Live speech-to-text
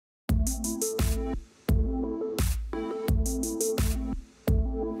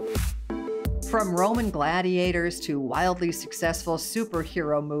From Roman gladiators to wildly successful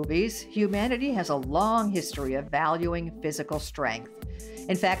superhero movies, humanity has a long history of valuing physical strength.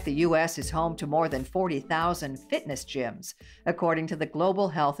 In fact, the U.S. is home to more than 40,000 fitness gyms, according to the Global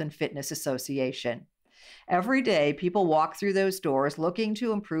Health and Fitness Association. Every day, people walk through those doors looking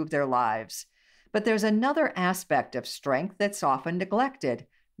to improve their lives. But there's another aspect of strength that's often neglected: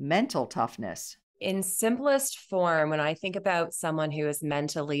 mental toughness. In simplest form, when I think about someone who is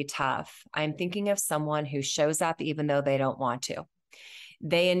mentally tough, I'm thinking of someone who shows up even though they don't want to.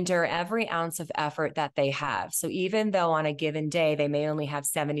 They endure every ounce of effort that they have. So even though on a given day they may only have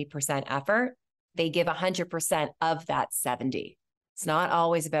 70% effort, they give 100% of that 70. It's not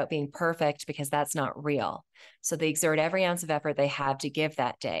always about being perfect because that's not real. So they exert every ounce of effort they have to give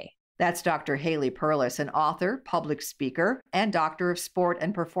that day. That's Dr. Haley Perlus, an author, public speaker, and doctor of sport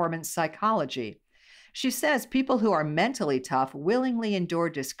and performance psychology. She says people who are mentally tough willingly endure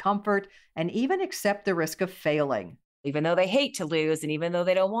discomfort and even accept the risk of failing. Even though they hate to lose and even though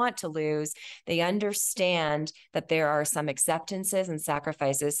they don't want to lose, they understand that there are some acceptances and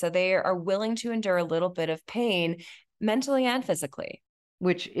sacrifices. So they are willing to endure a little bit of pain mentally and physically.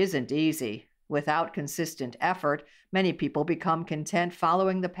 Which isn't easy. Without consistent effort, many people become content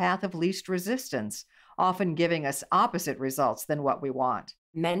following the path of least resistance, often giving us opposite results than what we want.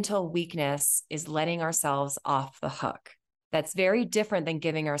 Mental weakness is letting ourselves off the hook. That's very different than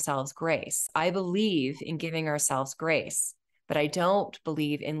giving ourselves grace. I believe in giving ourselves grace, but I don't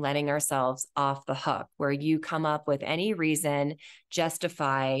believe in letting ourselves off the hook, where you come up with any reason,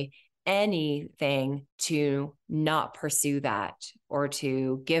 justify anything to not pursue that or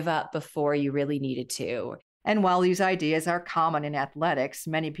to give up before you really needed to. And while these ideas are common in athletics,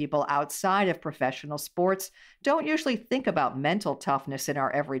 many people outside of professional sports don't usually think about mental toughness in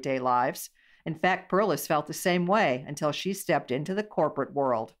our everyday lives. In fact, Perlus felt the same way until she stepped into the corporate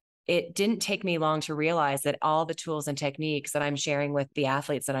world. It didn't take me long to realize that all the tools and techniques that I'm sharing with the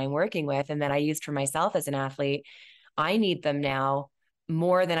athletes that I'm working with and that I used for myself as an athlete, I need them now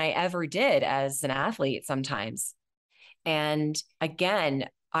more than I ever did as an athlete sometimes. And again,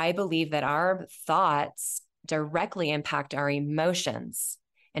 I believe that our thoughts directly impact our emotions.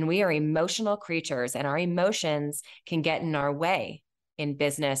 And we are emotional creatures, and our emotions can get in our way in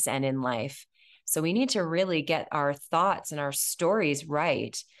business and in life. So we need to really get our thoughts and our stories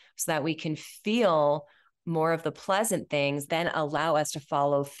right so that we can feel more of the pleasant things, then allow us to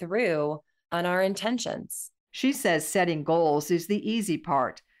follow through on our intentions. She says setting goals is the easy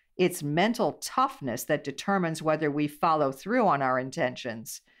part. It's mental toughness that determines whether we follow through on our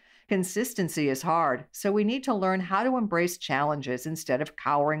intentions. Consistency is hard, so we need to learn how to embrace challenges instead of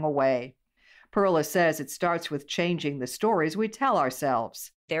cowering away. Perla says it starts with changing the stories we tell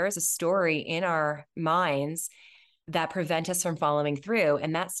ourselves. There is a story in our minds that prevent us from following through,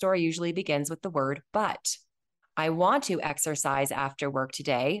 and that story usually begins with the word but. I want to exercise after work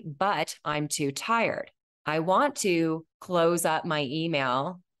today, but I'm too tired. I want to close up my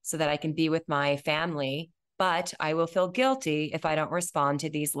email so that I can be with my family, but I will feel guilty if I don't respond to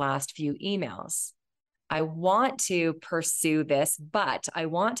these last few emails. I want to pursue this, but I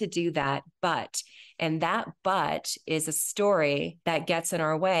want to do that, but. And that but is a story that gets in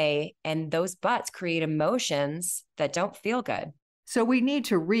our way, and those buts create emotions that don't feel good. So we need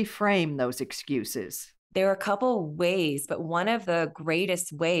to reframe those excuses. There are a couple ways, but one of the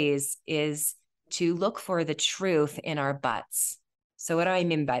greatest ways is to look for the truth in our buts. So what do I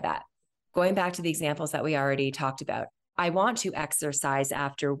mean by that? Going back to the examples that we already talked about. I want to exercise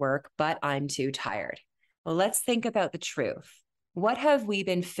after work, but I'm too tired. Well, let's think about the truth. What have we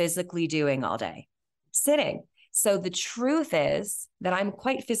been physically doing all day? Sitting. So the truth is that I'm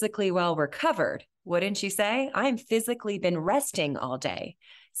quite physically well recovered. Wouldn't you say? I'm physically been resting all day.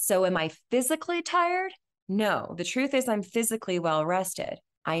 So am I physically tired? No, the truth is I'm physically well rested.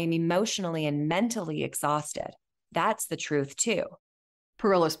 I am emotionally and mentally exhausted. That's the truth too.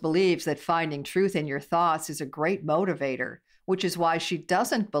 Perlus believes that finding truth in your thoughts is a great motivator, which is why she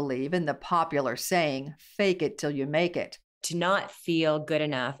doesn't believe in the popular saying, fake it till you make it. To not feel good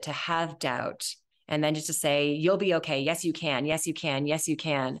enough, to have doubt, and then just to say, you'll be okay. Yes, you can. Yes, you can. Yes, you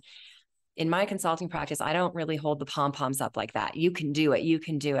can. In my consulting practice, I don't really hold the pom-poms up like that. You can do it. You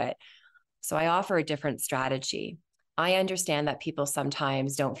can do it. So I offer a different strategy. I understand that people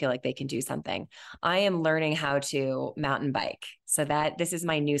sometimes don't feel like they can do something. I am learning how to mountain bike. So that this is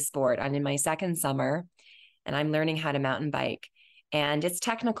my new sport. I'm in my second summer and I'm learning how to mountain bike. And it's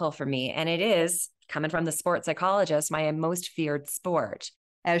technical for me. And it is, coming from the sports psychologist, my most feared sport.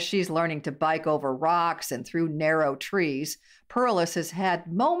 As she's learning to bike over rocks and through narrow trees, Perlus has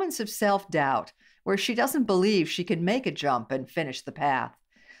had moments of self-doubt where she doesn't believe she can make a jump and finish the path.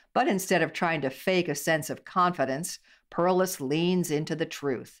 But instead of trying to fake a sense of confidence, Perlus leans into the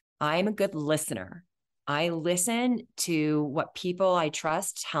truth. I'm a good listener. I listen to what people I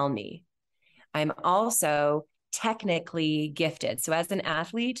trust tell me. I'm also technically gifted. So as an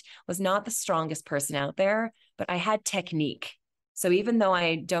athlete, was not the strongest person out there, but I had technique. So even though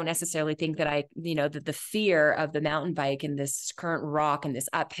I don't necessarily think that that the fear of the mountain bike and this current rock and this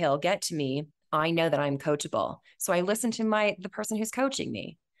uphill get to me, I know that I'm coachable. So I listen to the person who's coaching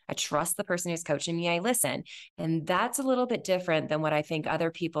me. I trust the person who's coaching me. I listen. And that's a little bit different than what I think other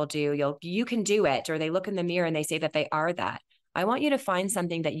people do. You can do it, or they look in the mirror and they say that they are that. I want you to find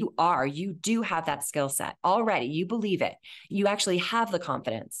something that you are. You do have that skill set already. You believe it. You actually have the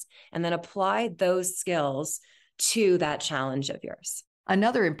confidence, and then apply those skills to that challenge of yours.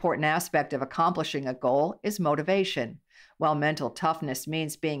 Another important aspect of accomplishing a goal is motivation. While mental toughness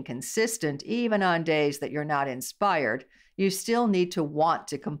means being consistent even on days that you're not inspired, you still need to want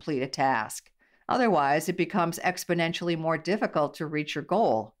to complete a task. Otherwise, it becomes exponentially more difficult to reach your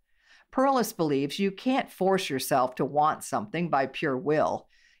goal. Perlus believes you can't force yourself to want something by pure will.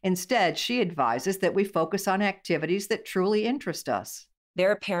 Instead, she advises that we focus on activities that truly interest us.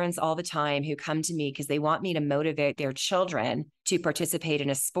 There are parents all the time who come to me because they want me to motivate their children to participate in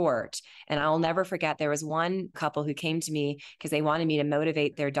a sport. And I'll never forget, there was one couple who came to me because they wanted me to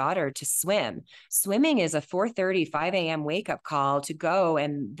motivate their daughter to swim. Swimming is a 4:30, 5 a.m. wake-up call to go,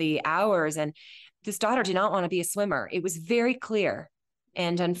 and the hours. And this daughter did not want to be a swimmer. It was very clear.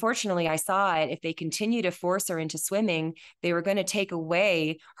 And unfortunately, I saw it. If they continue to force her into swimming, they were going to take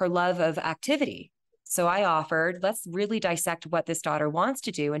away her love of activity. So I offered, let's really dissect what this daughter wants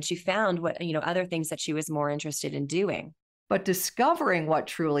to do. And she found other things that she was more interested in doing. But discovering what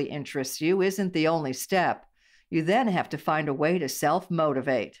truly interests you isn't the only step. You then have to find a way to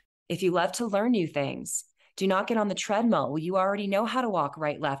self-motivate. If you love to learn new things, do not get on the treadmill. Well, you already know how to walk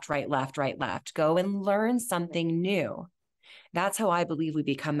right, left, right, left, right, left. Go and learn something new. That's how I believe we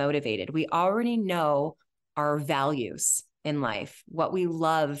become motivated. We already know our values in life, what we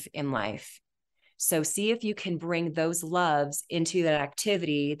love in life. So see if you can bring those loves into that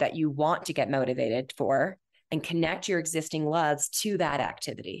activity that you want to get motivated for, and connect your existing loves to that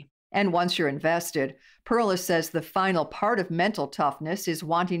activity. And once you're invested, Perlus says the final part of mental toughness is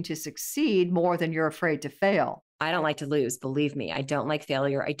wanting to succeed more than you're afraid to fail. I don't like to lose. Believe me, I don't like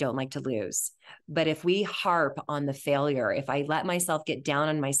failure. I don't like to lose. But if we harp on the failure, if I let myself get down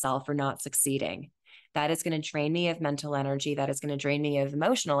on myself for not succeeding, that is going to drain me of mental energy. That is going to drain me of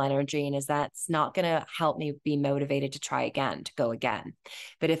emotional energy. And that's not going to help me be motivated to try again, to go again.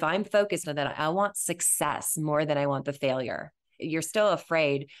 But if I'm focused on that, I want success more than I want the failure. You're still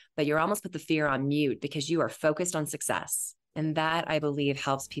afraid, but you're almost put the fear on mute because you are focused on success. And that, I believe,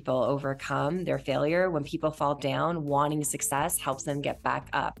 helps people overcome their failure. When people fall down, wanting success helps them get back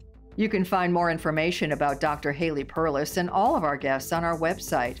up. You can find more information about Dr. Haley Perlus and all of our guests on our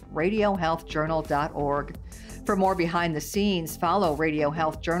website, radiohealthjournal.org. For more behind the scenes, follow Radio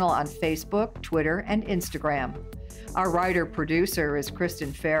Health Journal on Facebook, Twitter, and Instagram. Our writer-producer is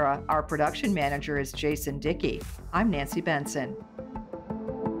Kristen Farah. Our production manager is Jason Dickey. I'm Nancy Benson.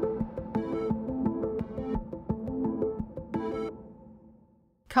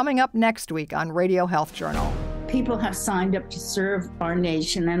 Coming up next week on Radio Health Journal. People have signed up to serve our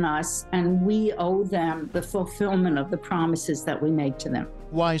nation and us, and we owe them the fulfillment of the promises that we make to them.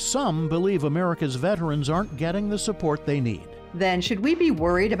 Why some believe America's veterans aren't getting the support they need. Then, should we be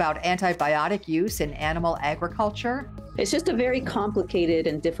worried about antibiotic use in animal agriculture? It's just a very complicated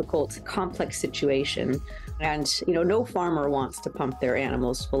and difficult, complex situation. And, no farmer wants to pump their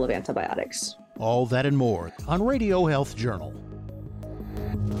animals full of antibiotics. All that and more on Radio Health Journal.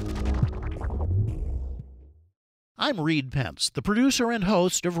 I'm Reed Pence, the producer and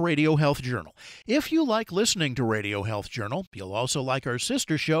host of Radio Health Journal. If you like listening to Radio Health Journal, you'll also like our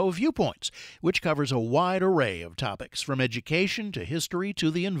sister show, Viewpoints, which covers a wide array of topics from education to history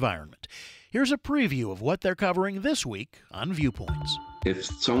to the environment. Here's a preview of what they're covering this week on Viewpoints. If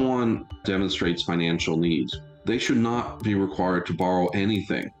someone demonstrates financial needs, they should not be required to borrow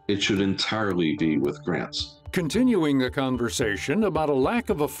anything. It should entirely be with grants. Continuing the conversation about a lack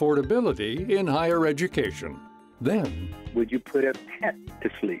of affordability in higher education. Then, would you put a pet to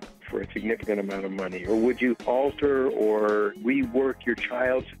sleep for a significant amount of money? Or would you alter or rework your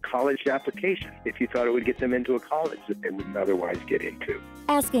child's college application if you thought it would get them into a college that they wouldn't otherwise get into?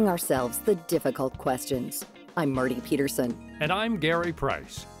 Asking ourselves the difficult questions. I'm Marty Peterson. And I'm Gary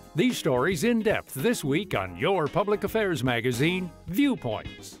Price. These stories in depth this week on your public affairs magazine,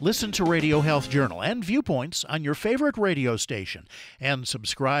 Viewpoints. Listen to Radio Health Journal and Viewpoints on your favorite radio station. And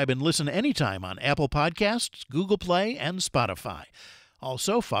subscribe and listen anytime on Apple Podcasts, Google Play, and Spotify.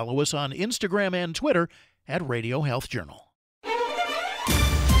 Also, follow us on Instagram and Twitter at Radio Health Journal.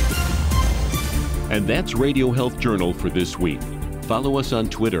 And that's Radio Health Journal for this week. Follow us on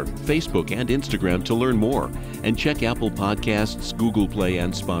Twitter, Facebook, and Instagram to learn more. And check Apple Podcasts, Google Play,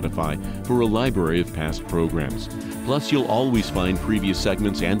 and Spotify for a library of past programs. Plus, you'll always find previous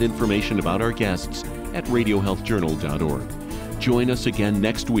segments and information about our guests at radiohealthjournal.org. Join us again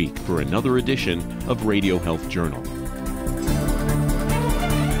next week for another edition of Radio Health Journal.